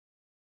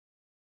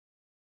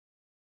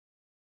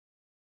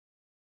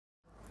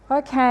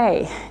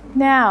Okay,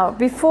 now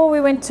before we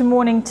went to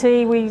morning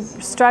tea we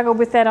struggled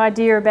with that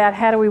idea about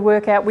how do we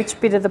work out which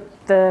bit of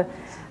the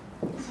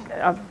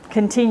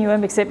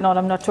continuum, except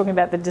I'm not talking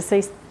about the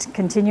deceased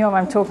continuum,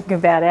 I'm talking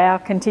about our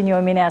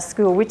continuum in our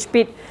school. Which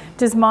bit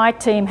does my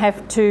team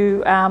have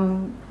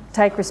to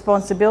take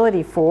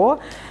responsibility for?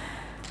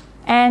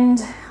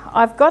 And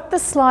I've got the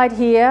slide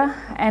here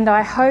and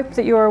I hope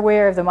that you're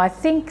aware of them. I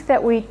think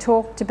that we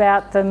talked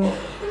about them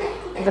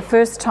the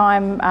first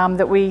time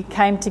that we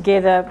came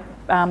together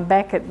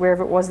back at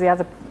wherever it was, the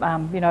other,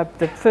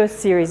 the first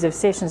series of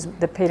sessions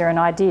that Peter and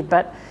I did.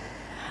 But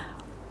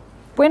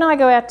when I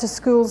go out to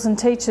schools and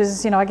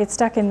teachers, I get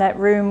stuck in that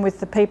room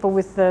with the people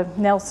with the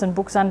Nelson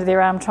books under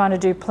their arm trying to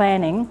do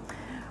planning.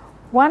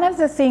 One of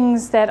the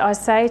things that I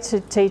say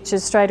to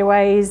teachers straight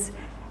away is,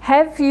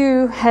 have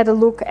you had a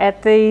look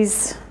at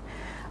these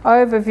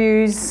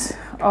overviews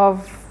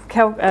of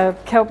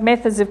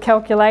methods of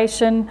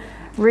calculation,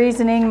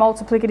 reasoning,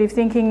 multiplicative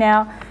thinking?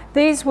 Now,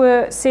 these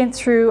were sent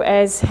through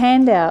as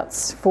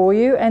handouts for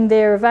you and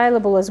they're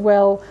available as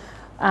well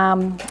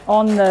on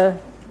the,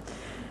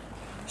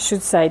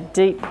 should say I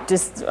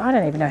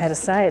don't even know how to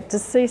say it,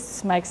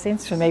 deceased makes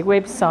sense for me,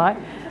 website.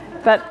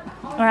 But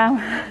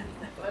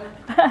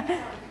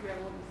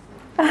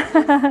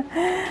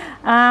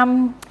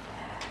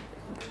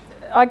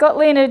I got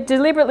Lena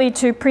deliberately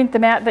to print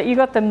them out, that you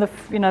got them the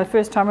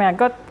first time around.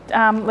 Got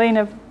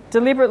Lena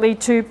deliberately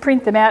to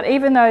print them out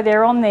even though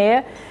they're on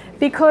there,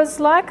 because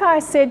like I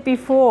said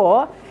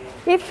before,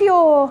 if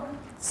your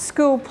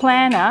school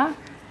planner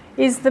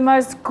is the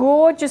most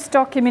gorgeous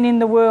document in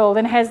the world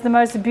and has the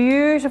most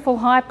beautiful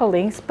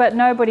hyperlinks but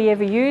nobody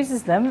ever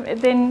uses them,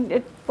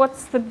 then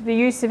what's the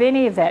use of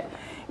any of that?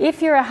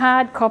 If you're a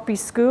hard copy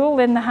school,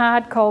 then the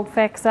hard cold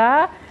facts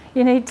are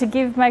you need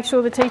to make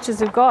sure the teachers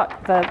have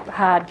got the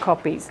hard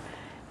copies.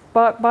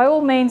 But by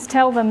all means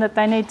tell them that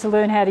they need to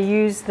learn how to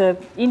use the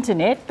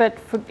internet, but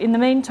in the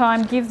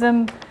meantime give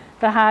them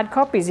the hard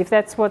copies if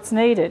that's what's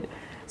needed.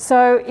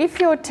 So if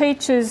your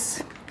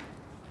teachers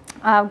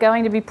are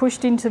going to be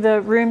pushed into the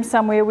room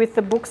somewhere with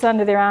the books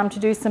under their arm to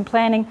do some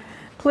planning,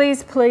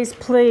 please, please,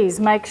 please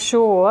make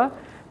sure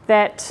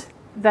that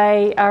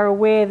they are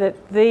aware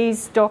that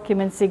these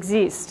documents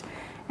exist.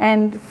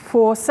 And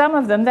for some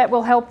of them, that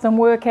will help them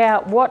work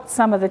out what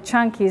some of the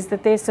chunk is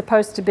that they're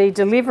supposed to be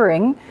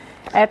delivering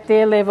at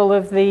their level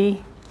of the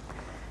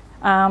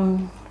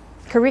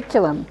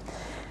curriculum.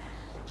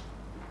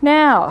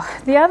 Now,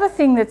 the other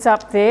thing that's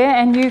up there,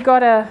 and you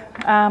got a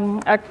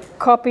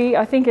copy,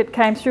 I think it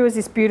came through as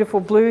this beautiful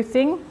blue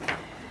thing.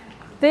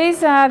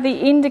 These are the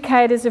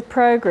indicators of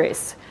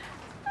progress.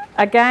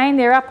 Again,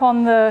 they're up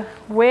on the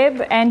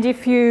web, and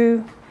if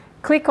you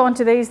click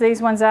onto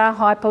these ones are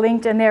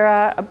hyperlinked, and there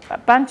are a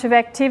bunch of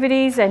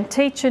activities and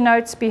teacher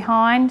notes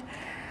behind.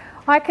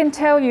 I can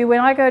tell you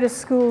when I go to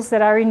schools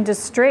that are in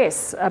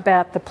distress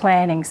about the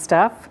planning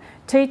stuff,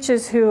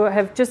 teachers who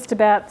have just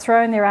about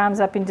thrown their arms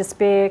up in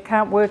despair,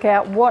 can't work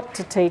out what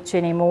to teach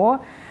anymore,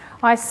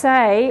 I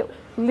say,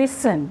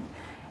 listen,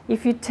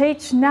 if you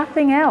teach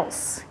nothing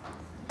else,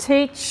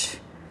 teach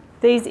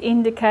these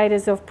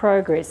indicators of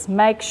progress.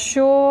 Make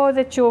sure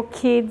that your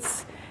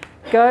kids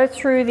go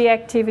through the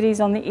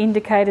activities on the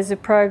indicators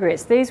of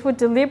progress. These were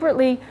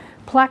deliberately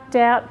plucked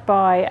out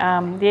by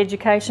the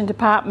Education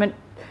Department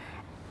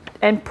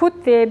and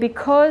put there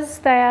because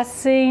they are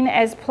seen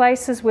as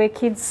places where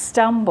kids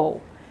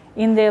stumble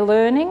in their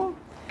learning.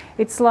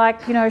 It's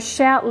like,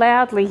 shout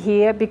loudly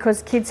here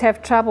because kids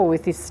have trouble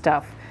with this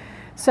stuff.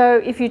 So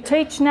if you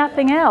teach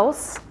nothing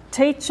else,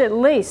 teach at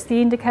least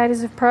the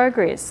indicators of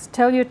progress.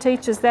 Tell your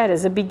teachers that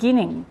as a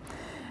beginning.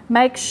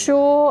 Make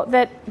sure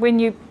that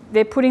when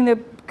they're putting the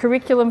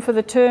curriculum for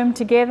the term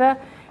together,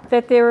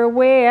 that they're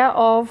aware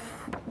of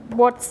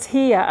what's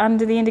here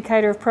under the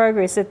indicator of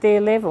progress at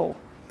their level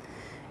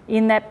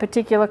in that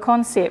particular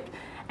concept.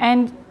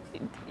 And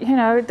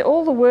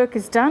all the work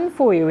is done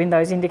for you in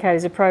those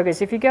indicators of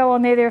progress. If you go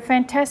on there, there are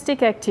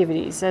fantastic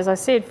activities. As I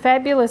said,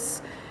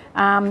 fabulous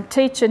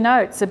teacher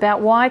notes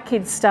about why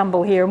kids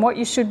stumble here and what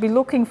you should be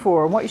looking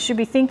for and what you should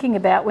be thinking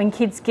about when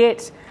kids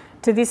get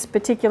to this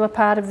particular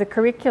part of the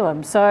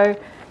curriculum. So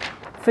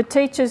for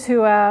teachers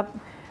who are,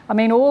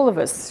 all of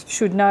us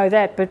should know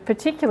that, but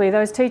particularly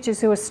those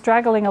teachers who are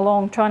struggling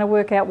along trying to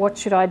work out what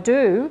should I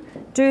do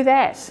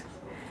that.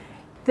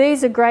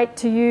 These are great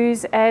to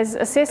use as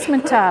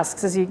assessment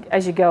tasks as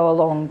you go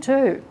along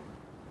too.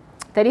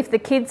 That if the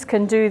kids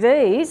can do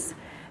these,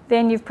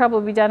 then you've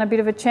probably done a bit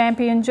of a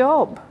champion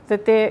job,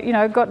 that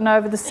they're, gotten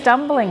over the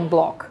stumbling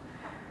block.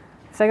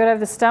 If they got over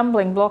the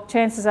stumbling block,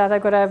 chances are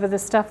they've got over the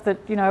stuff that,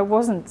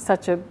 wasn't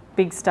such a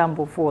big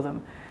stumble for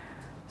them.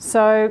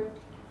 So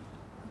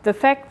the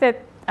fact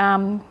that,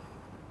 now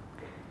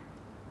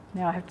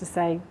I have to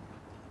say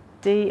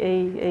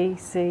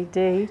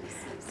DEECD,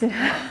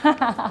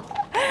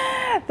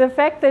 the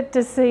fact that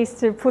deceased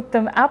to put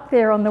them up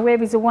there on the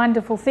web is a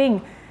wonderful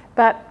thing,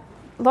 but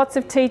lots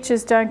of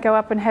teachers don't go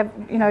up and have,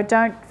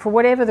 don't, for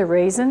whatever the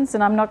reasons,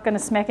 and I'm not going to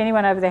smack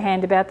anyone over the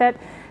hand about that,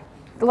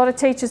 a lot of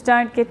teachers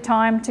don't get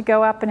time to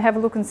go up and have a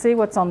look and see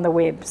what's on the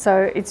web.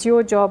 So it's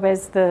your job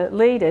as the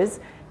leaders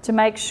to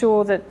make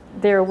sure that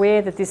they're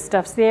aware that this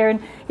stuff's there,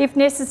 and if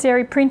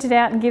necessary, print it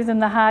out and give them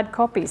the hard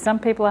copy. Some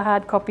people are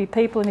hard copy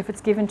people, and if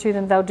it's given to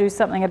them, they'll do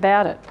something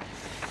about it.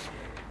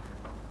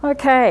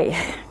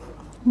 Okay,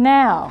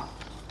 now,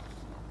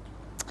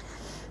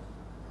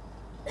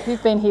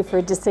 you've been here for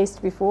a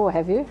deceased before,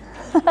 have you?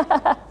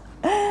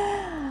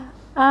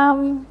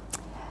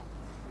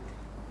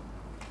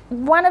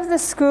 One of the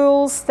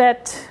schools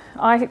that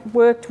I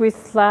worked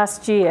with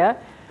last year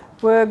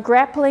were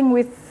grappling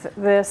with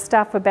the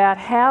stuff about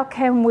how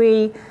can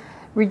we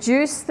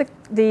reduce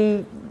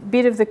the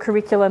bit of the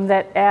curriculum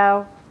that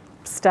our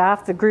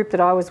staff, the group that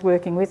I was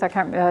working with, I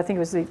think it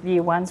was the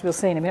year ones, we'll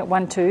see in a minute,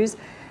 1-2s,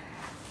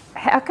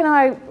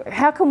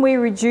 how can we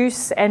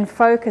reduce and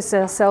focus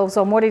ourselves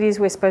on what it is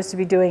we're supposed to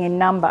be doing in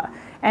number?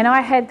 And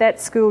I had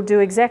that school do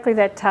exactly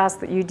that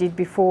task that you did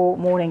before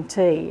morning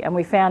tea, and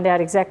we found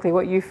out exactly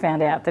what you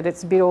found out, that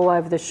it's a bit all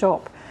over the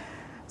shop.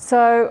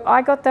 So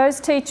I got those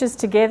teachers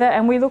together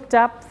and we looked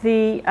up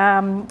the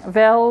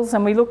VELs,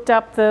 and we looked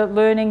up the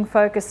learning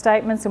focus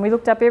statements, and we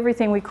looked up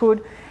everything we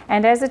could,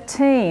 and as a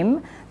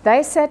team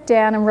they sat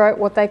down and wrote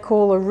what they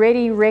call a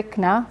ready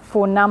reckoner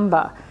for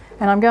number.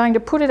 And I'm going to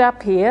put it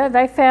up here.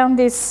 They found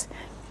this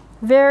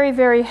very,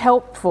 very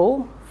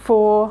helpful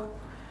for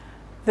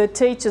the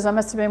teachers. I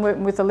must have been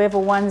working with the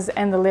level 1s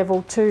and the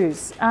level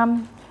 2s.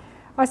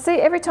 I see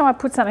every time I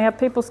put something up,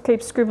 people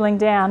keep scribbling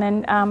down,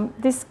 and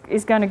this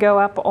is going to go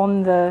up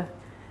on the...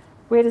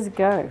 Where does it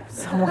go?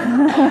 Somewhere,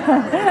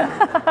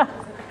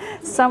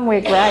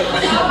 somewhere great.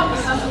 It'll go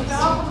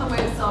up on the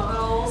website, but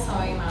I'll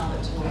also email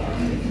it to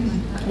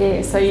you.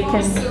 Yeah, so you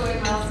can...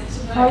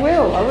 I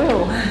will.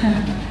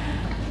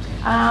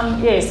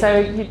 Yeah, so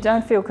you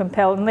don't feel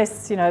compelled,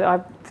 unless, you know,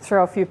 I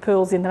throw a few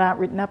pearls in that aren't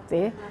written up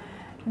there.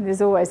 And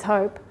there's always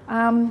hope.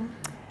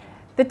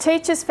 The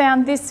teachers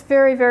found this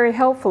very, very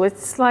helpful.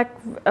 It's like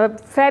a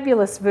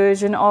fabulous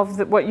version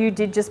of what you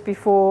did just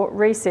before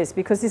recess,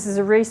 because this is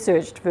a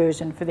researched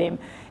version for them.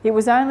 It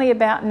was only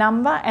about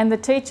number, and the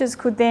teachers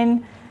could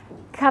then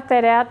cut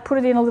that out, put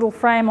it in a little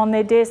frame on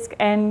their desk,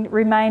 and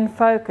remain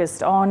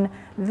focused on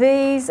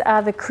these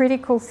are the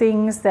critical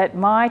things that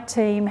my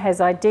team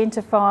has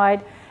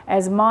identified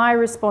as my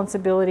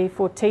responsibility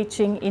for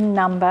teaching in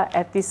number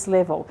at this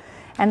level.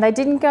 And they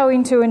didn't go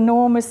into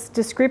enormous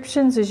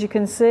descriptions, as you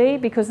can see,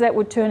 because that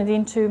would turn it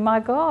into, my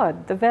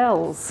God, the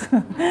VELs.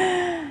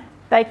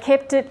 They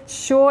kept it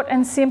short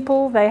and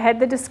simple. They had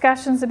the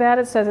discussions about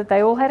it so that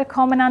they all had a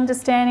common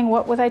understanding.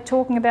 What were they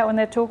talking about when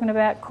they're talking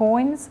about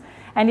coins?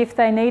 And if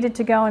they needed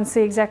to go and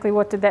see exactly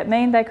what did that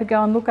mean, they could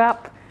go and look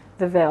up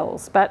the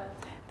VELs. But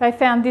they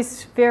found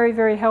this very,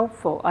 very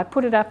helpful. I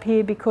put it up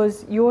here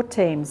because your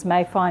teams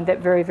may find that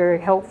very,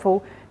 very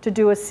helpful to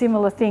do a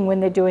similar thing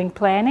when they're doing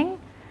planning.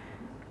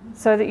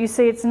 So that you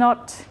see it's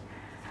not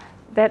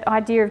that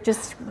idea of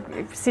just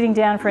sitting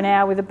down for an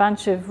hour with a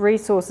bunch of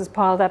resources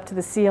piled up to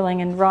the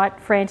ceiling and write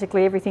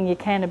frantically everything you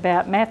can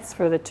about maths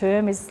for the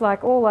term is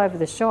like all over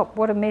the shop.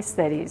 What a mess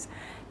that is.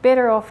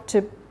 Better off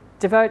to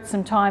devote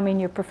some time in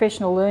your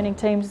professional learning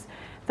teams,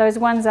 those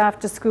ones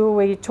after school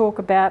where you talk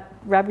about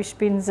rubbish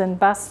bins and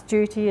bus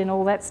duty and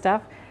all that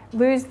stuff.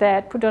 Lose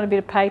that, put it on a bit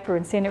of paper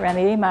and send it around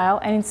the email,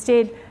 and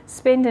instead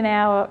spend an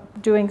hour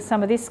doing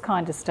some of this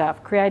kind of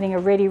stuff, creating a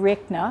ready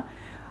reckoner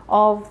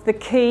of the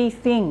key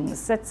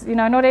things. That's, you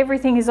know, not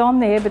everything is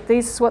on there, but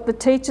this is what the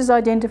teachers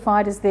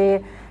identified as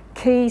their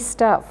key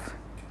stuff.